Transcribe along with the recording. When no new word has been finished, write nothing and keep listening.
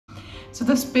So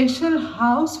the special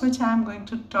house which I am going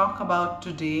to talk about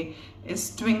today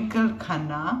is Twinkle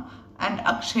Khanna and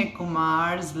Akshay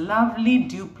Kumar's lovely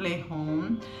duplex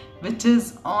home, which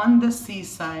is on the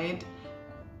seaside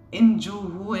in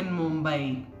Juhu in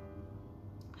Mumbai.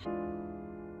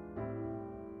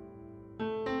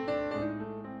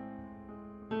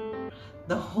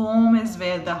 The home is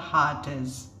where the heart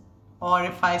is, or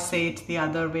if I say it the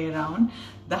other way around,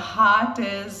 the heart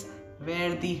is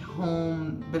where the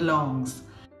home belongs.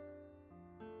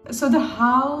 So the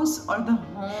house or the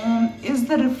home is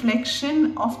the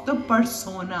reflection of the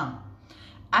persona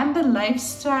and the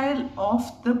lifestyle of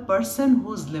the person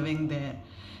who's living there.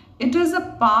 It is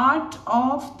a part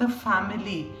of the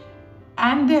family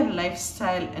and their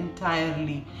lifestyle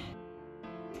entirely.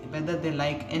 Whether they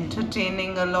like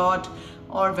entertaining a lot,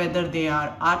 or whether they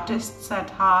are artists at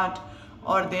heart,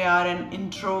 or they are an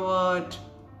introvert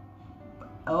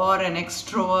or an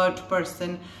extrovert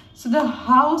person. So the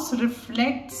house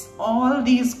reflects all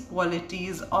these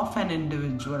qualities of an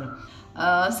individual.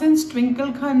 Since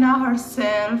Twinkle Khanna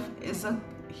herself is a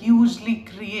hugely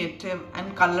creative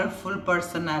and colorful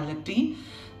personality,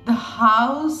 the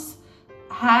house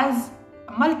has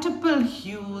multiple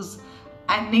hues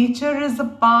and nature is a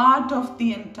part of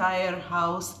the entire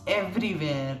house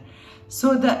everywhere.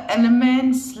 So the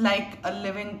elements like a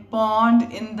living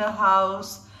pond in the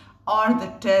house, or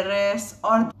the terrace,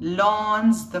 or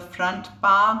lawns, the front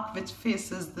park which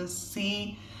faces the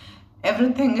sea,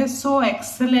 everything is so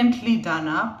excellently done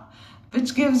up,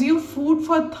 which gives you food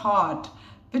for thought,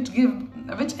 which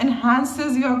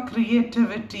enhances your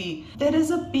creativity. There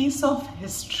is a piece of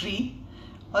history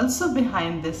also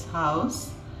behind this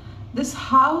house. This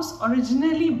house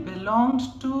originally belonged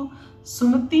to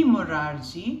Sumati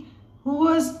Morarji, who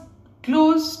was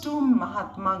close to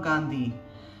Mahatma Gandhi.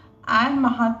 And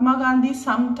Mahatma Gandhi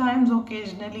sometimes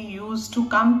occasionally used to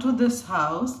come to this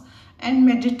house and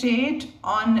meditate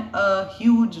on a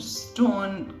huge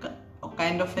stone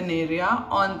kind of an area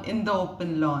in the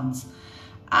open lawns.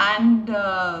 And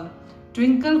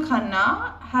Twinkle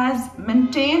Khanna has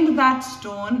maintained that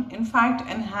stone, in fact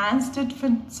enhanced it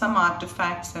with some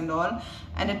artifacts and all,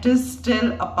 and it is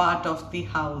still a part of the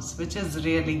house, which is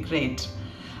really great.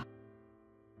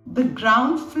 The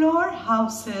ground floor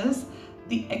houses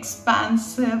the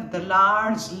expansive, the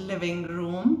large living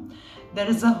room. There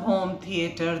is a home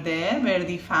theater there where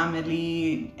the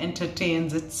family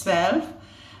entertains itself.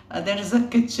 There is a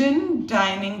kitchen,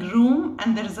 dining room,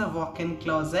 and there is a walk-in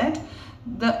closet.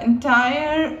 The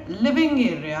entire living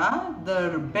area,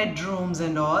 the bedrooms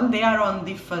and all, they are on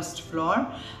the first floor,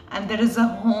 and there is a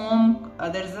home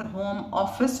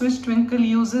office which Twinkle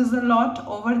uses a lot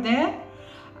over there,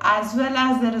 as well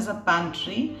as there is a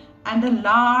pantry and a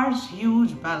large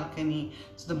huge balcony.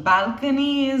 So the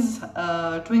balcony is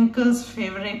Twinkle's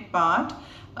favorite part.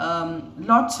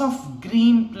 Lots of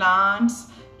green plants,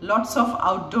 lots of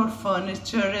outdoor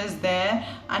furniture is there,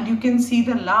 and you can see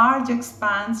the large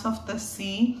expanse of the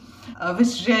sea,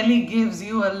 which really gives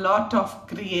you a lot of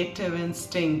creative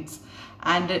instincts,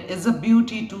 and it is a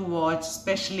beauty to watch,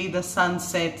 especially the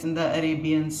sunsets in the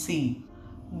Arabian Sea.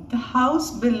 The house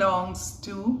belongs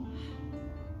to,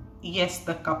 yes,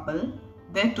 the couple,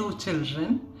 their 2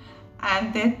 children,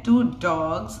 and their 2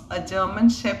 dogs, a German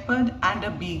Shepherd and a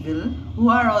Beagle, who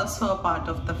are also a part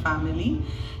of the family.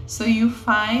 So you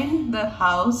find the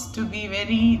house to be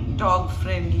very dog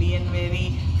friendly and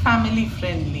very family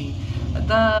friendly.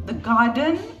 The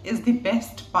garden is the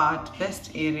best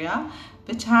area,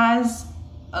 which has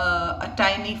a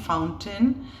tiny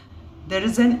fountain. There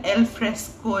is an al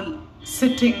fresco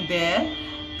sitting there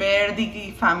where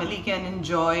the family can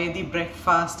enjoy the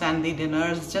breakfast and the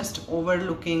dinners, just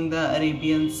overlooking the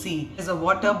Arabian Sea. There's a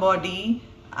water body,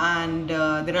 and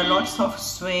there are lots of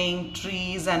swaying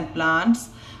trees and plants.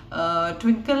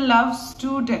 Twinkle loves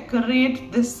to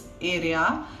decorate this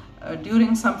area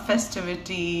during some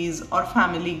festivities or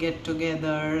family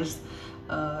get-togethers.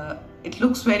 It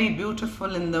looks very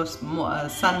beautiful in the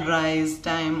sunrise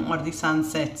time, or the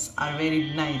sunsets are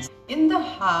very nice. In the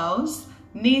house,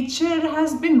 nature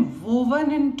has been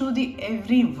woven into the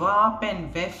every warp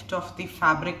and weft of the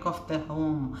fabric of the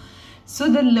home. So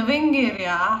the living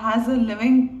area has a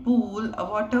living pool, a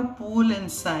water pool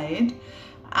inside,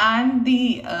 and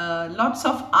the lots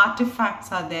of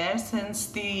artifacts are there. Since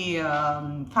the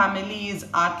family is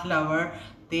art lover,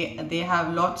 they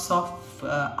have lots of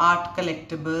art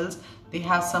collectibles. They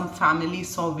have some family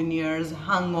souvenirs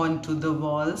hung onto the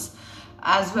walls,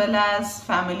 as well as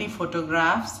family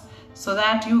photographs, so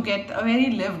that you get a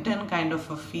very lived in kind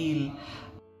of a feel.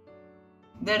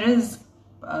 There is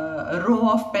a row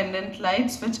of pendant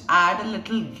lights which add a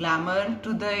little glamour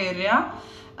to the area.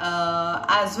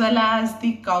 as well as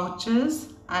the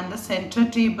couches and the center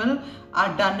table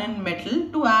are done in metal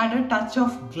to add a touch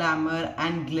of glamour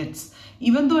and glitz.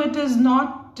 Even though it is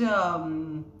not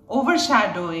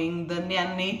overshadowing the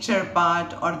nature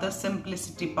part or the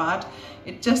simplicity part,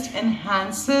 it just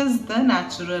enhances the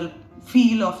natural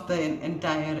feel of the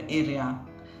entire area.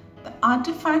 The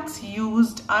artifacts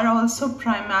used are also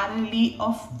primarily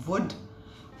of wood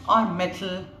or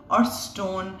metal or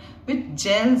stone, which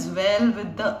gels well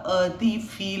with the earthy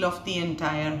feel of the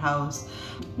entire house.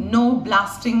 No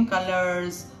blasting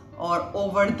colors or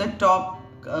over the top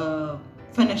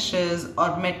finishes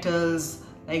or metals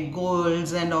like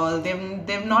golds and all.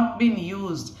 They've not been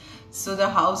used. So the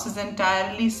house is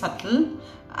entirely subtle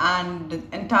and the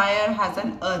entire has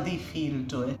an earthy feel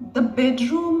to it. The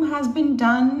bedroom has been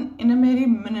done in a very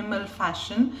minimal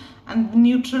fashion and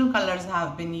neutral colors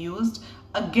have been used.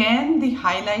 Again, the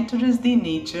highlighter is the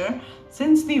nature,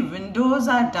 since the windows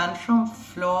are done from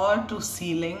floor to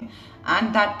ceiling,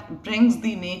 and that brings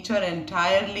the nature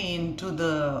entirely into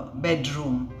the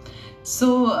bedroom.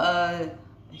 So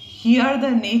here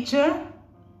the nature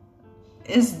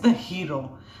is the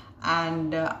hero,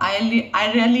 and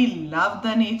I really love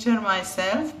the nature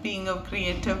myself, being a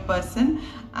creative person,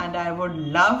 and I would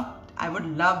love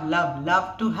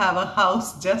to have a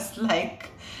house just like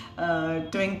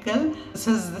Twinkle. This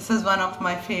is one of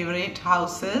my favorite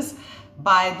houses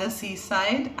by the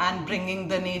seaside, and bringing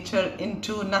the nature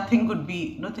into nothing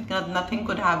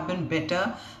could have been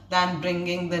better than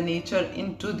bringing the nature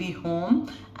into the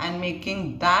home and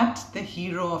making that the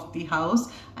hero of the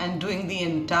house and doing the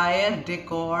entire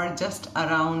decor just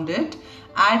around it,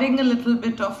 adding a little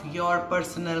bit of your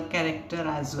personal character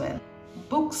as well.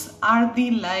 Books are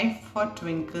the life for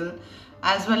Twinkle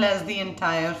as well as the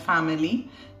entire family.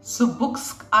 So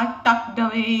books are tucked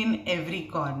away in every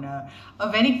corner. A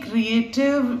very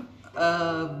creative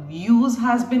use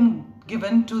has been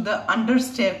given to the under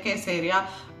staircase area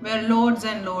where loads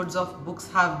and loads of books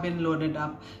have been loaded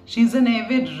up. She's an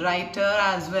avid writer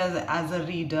as well as a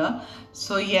reader.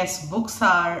 So yes, books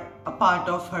are a part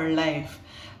of her life.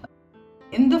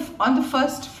 On the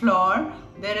first floor,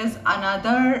 there is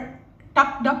another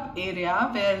tucked up area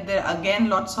where there again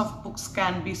lots of books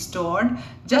can be stored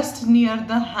just near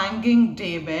the hanging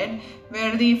day bed,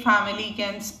 where the family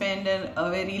can spend a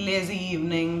very lazy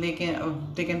evening. They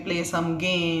can play some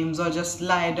games or just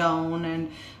lie down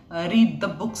and read the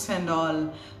books and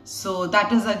all. So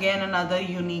that is again another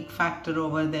unique factor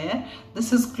over there.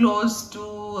 This is close to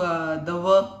the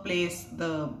workplace,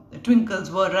 the Twinkle's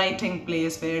writing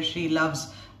place, where she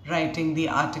loves writing the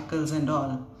articles and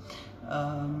all.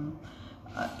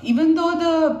 Even though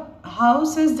the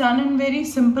house is done in very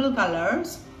simple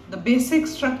colors, the basic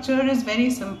structure is very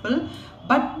simple,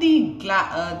 but the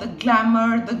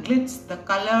glamour, the glitz, the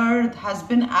color has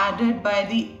been added by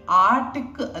the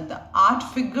art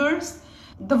figures,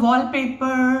 the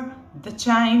wallpaper, the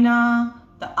china,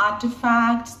 the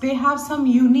artifacts. They have some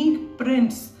unique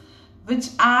prints which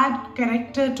add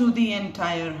character to the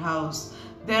entire house.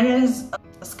 There is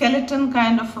a skeleton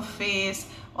kind of a face,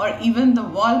 or even the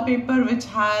wallpaper which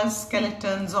has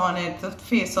skeletons on it, the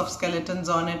face of skeletons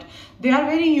on it. They are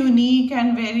very unique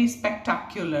and very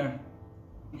spectacular.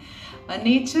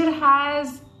 Nature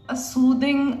has a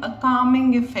soothing, a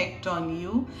calming effect on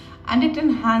you, and it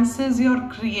enhances your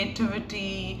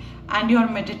creativity and your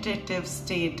meditative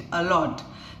state a lot.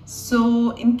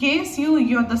 So in case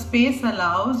the space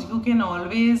allows, you can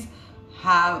always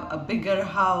have a bigger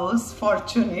house,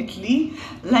 fortunately,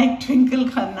 like Twinkle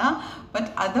Khanna.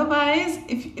 But otherwise,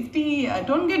 if the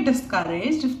don't get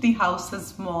discouraged if the house is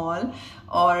small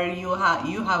or you have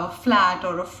a flat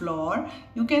or a floor.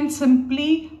 You can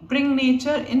simply bring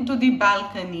nature into the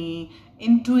balcony,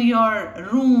 into your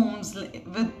rooms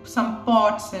with some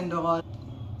pots and all,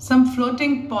 some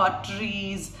floating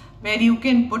potteries where you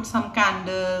can put some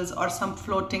candles or some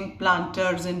floating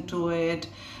planters into it.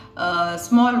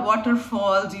 Small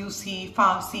waterfalls you see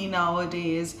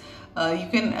nowadays. You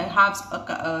can have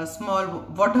a small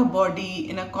water body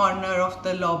in a corner of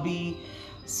the lobby.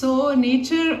 So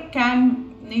nature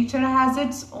has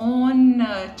its own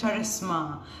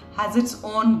charisma, has its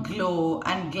own glow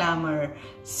and glamour.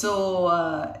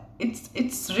 So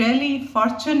it's really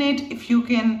fortunate if you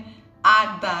can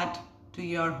add that to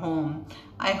your home.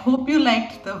 I hope you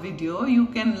liked the video. You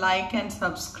can like and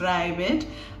subscribe it,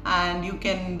 and you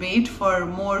can wait for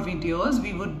more videos.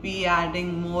 We would be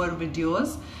adding more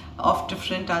videos of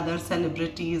different other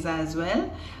celebrities as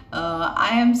well. I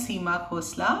am Seema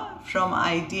Khosla from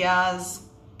Ideas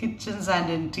Kitchens and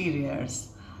Interiors.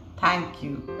 Thank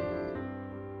you.